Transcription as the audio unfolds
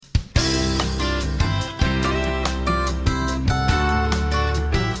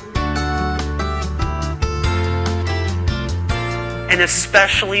an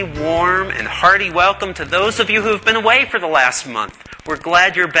especially warm and hearty welcome to those of you who have been away for the last month. We're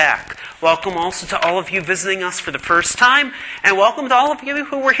glad you're back. Welcome also to all of you visiting us for the first time, and welcome to all of you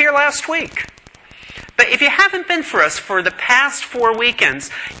who were here last week. But if you haven't been for us for the past 4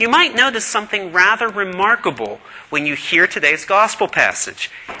 weekends, you might notice something rather remarkable when you hear today's gospel passage.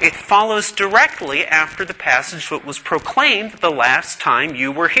 It follows directly after the passage that was proclaimed the last time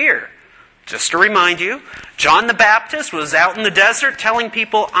you were here. Just to remind you, John the Baptist was out in the desert telling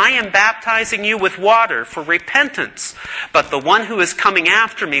people, "I am baptizing you with water for repentance, but the one who is coming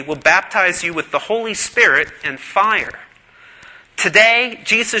after me will baptize you with the Holy Spirit and fire." Today,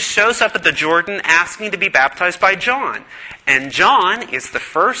 Jesus shows up at the Jordan asking to be baptized by John. And John is the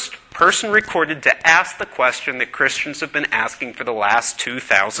first person recorded to ask the question that Christians have been asking for the last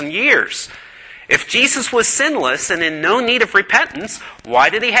 2,000 years. If Jesus was sinless and in no need of repentance, why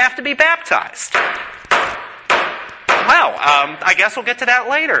did he have to be baptized? Well, I guess we'll get to that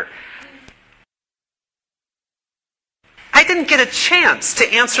later. I didn't get a chance to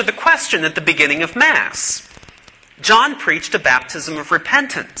answer the question at the beginning of Mass. John preached a baptism of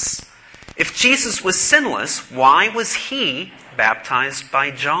repentance. If Jesus was sinless, why was he baptized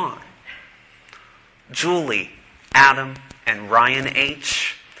by John? Julie, Adam, and Ryan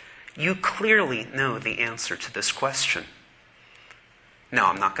H., you clearly know the answer to this question. No,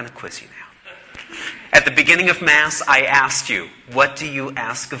 I'm not going to quiz you now. At the beginning of Mass, I asked you, what do you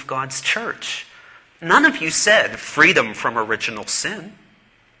ask of God's church? None of you said freedom from original sin.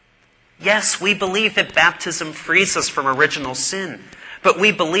 Yes, we believe that baptism frees us from original sin, but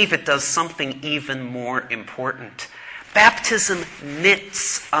we believe it does something even more important. Baptism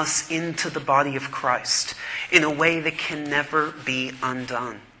knits us into the body of Christ in a way that can never be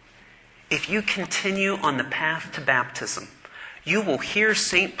undone. If you continue on the path to baptism, you will hear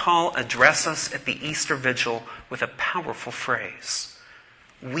St. Paul address us at the Easter Vigil with a powerful phrase.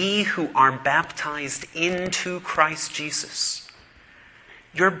 We who are baptized into Christ Jesus.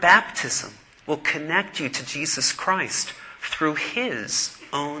 Your baptism will connect you to Jesus Christ through his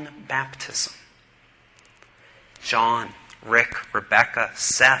own baptism. John, Rick, Rebecca,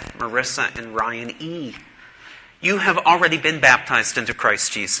 Seth, Marissa, and Ryan E., you have already been baptized into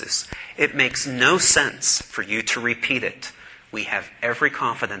Christ Jesus. It makes no sense for you to repeat it. We have every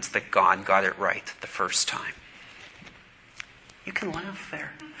confidence that God got it right the first time. You can laugh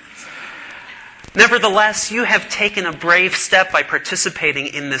there. Nevertheless, you have taken a brave step by participating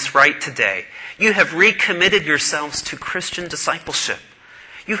in this rite today. You have recommitted yourselves to Christian discipleship.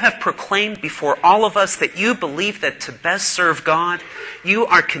 You have proclaimed before all of us that you believe that to best serve God, you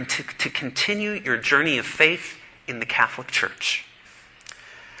are to continue your journey of faith in the Catholic Church.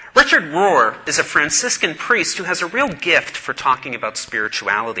 Richard Rohr is a Franciscan priest who has a real gift for talking about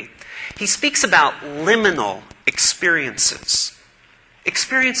spirituality. He speaks about liminal experiences.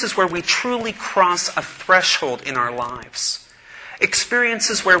 Experiences where we truly cross a threshold in our lives.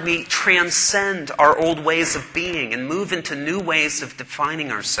 Experiences where we transcend our old ways of being and move into new ways of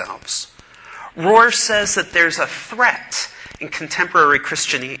defining ourselves. Rohr says that there's a threat in contemporary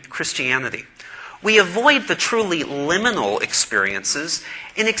Christianity. We avoid the truly liminal experiences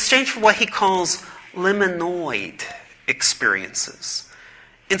in exchange for what he calls liminoid experiences.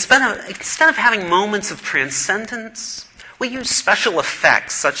 Instead of having moments of transcendence, we use special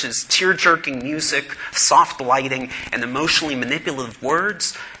effects such as tear-jerking music, soft lighting, and emotionally manipulative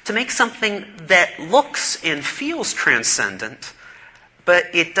words to make something that looks and feels transcendent, but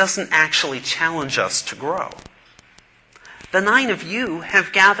it doesn't actually challenge us to grow. The 9 of you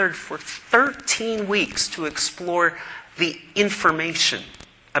have gathered for 13 weeks to explore the information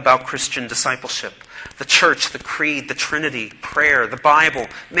about Christian discipleship. The church, the creed, the Trinity, prayer, the Bible,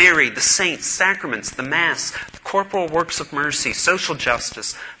 Mary, the saints, sacraments, the Mass, the corporal works of mercy, social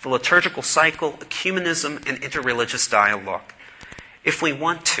justice, the liturgical cycle, ecumenism, and interreligious dialogue. If we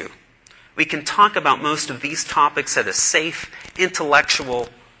want to, we can talk about most of these topics at a safe, intellectual,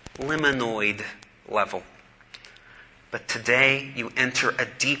 liminoid level. But today, you enter a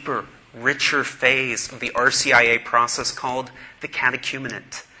deeper, richer phase of the RCIA process called the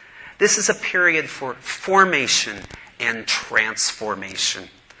catechumenate. This is a period for formation and transformation.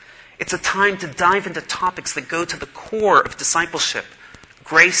 It's a time to dive into topics that go to the core of discipleship: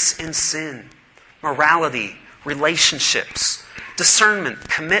 grace and sin, morality, relationships, discernment,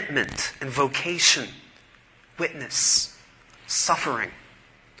 commitment, and vocation, witness, suffering,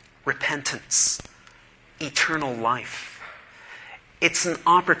 repentance, eternal life. It's an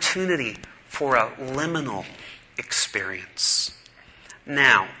opportunity for a liminal experience.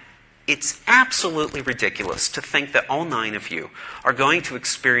 Now, It's absolutely ridiculous to think that all 9 of you are going to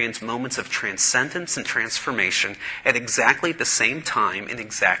experience moments of transcendence and transformation at exactly the same time in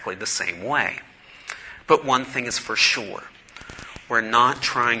exactly the same way. But one thing is for sure. We're not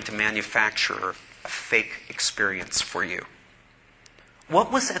trying to manufacture a fake experience for you.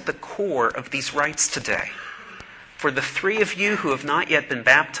 What was at the core of these rites today? For the 3 of you who have not yet been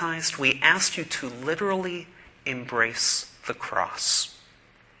baptized, we asked you to literally embrace the cross.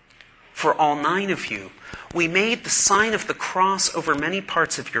 For all 9 of you, we made the sign of the cross over many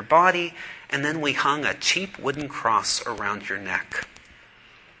parts of your body, and then we hung a cheap wooden cross around your neck.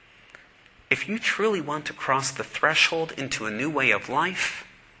 If you truly want to cross the threshold into a new way of life,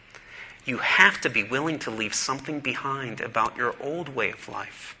 you have to be willing to leave something behind about your old way of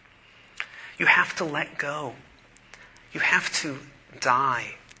life. You have to let go. You have to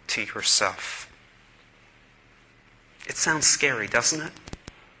die to yourself. It sounds scary, doesn't it?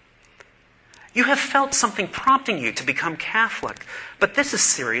 You have felt something prompting you to become Catholic, but this is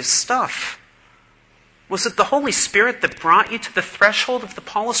serious stuff. Was it the Holy Spirit that brought you to the threshold of the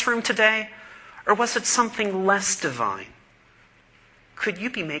Paulist room today, or was it something less divine? Could you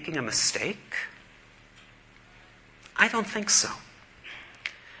be making a mistake? I don't think so.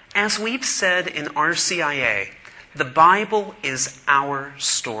 As we've said in RCIA, the Bible is our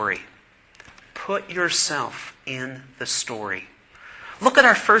story. Put yourself in the story. Look at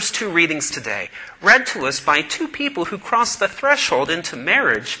our first 2 readings today, read to us by 2 people who crossed the threshold into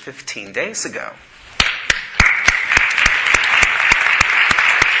marriage 15 days ago.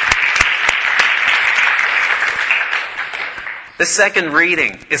 The second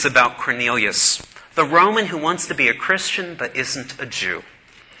reading is about Cornelius, the Roman who wants to be a Christian but isn't a Jew.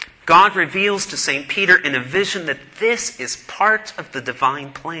 God reveals to St. Peter in a vision that this is part of the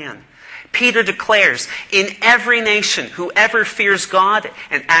divine plan. Peter declares, in every nation, whoever fears God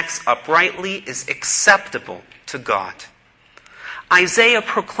and acts uprightly is acceptable to God. Isaiah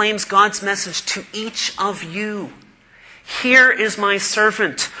proclaims God's message to each of you. Here is my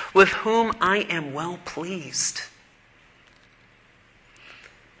servant with whom I am well pleased.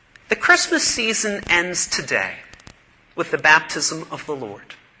 The Christmas season ends today with the baptism of the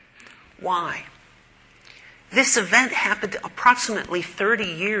Lord. Why? This event happened approximately 30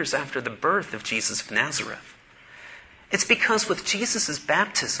 years after the birth of Jesus of Nazareth. It's because with Jesus'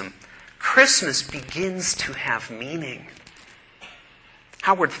 baptism, Christmas begins to have meaning.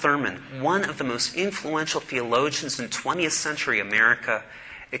 Howard Thurman, one of the most influential theologians in 20th century America,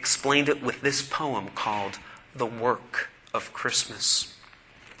 explained it with this poem called The Work of Christmas.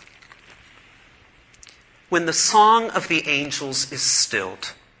 When the song of the angels is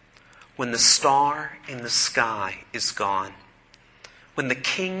stilled, when the star in the sky is gone, when the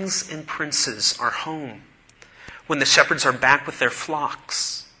kings and princes are home, when the shepherds are back with their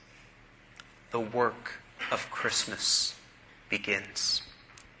flocks, the work of Christmas begins.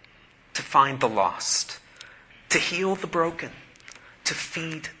 To find the lost, to heal the broken, to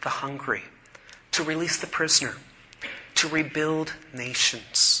feed the hungry, to release the prisoner, to rebuild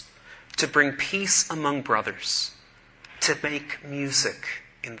nations, to bring peace among brothers, to make music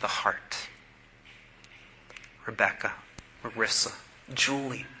in the heart. Rebecca, Marissa,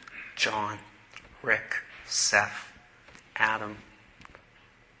 Julie, John, Rick, Seth, Adam.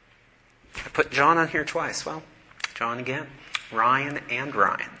 I put John on here twice. Well, John again. Ryan and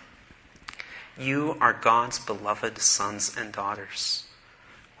Ryan. You are God's beloved sons and daughters,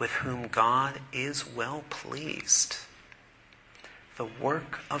 with whom God is well pleased. The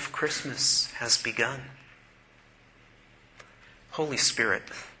work of Christmas has begun. Holy Spirit,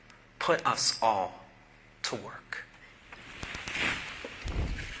 put us all to work.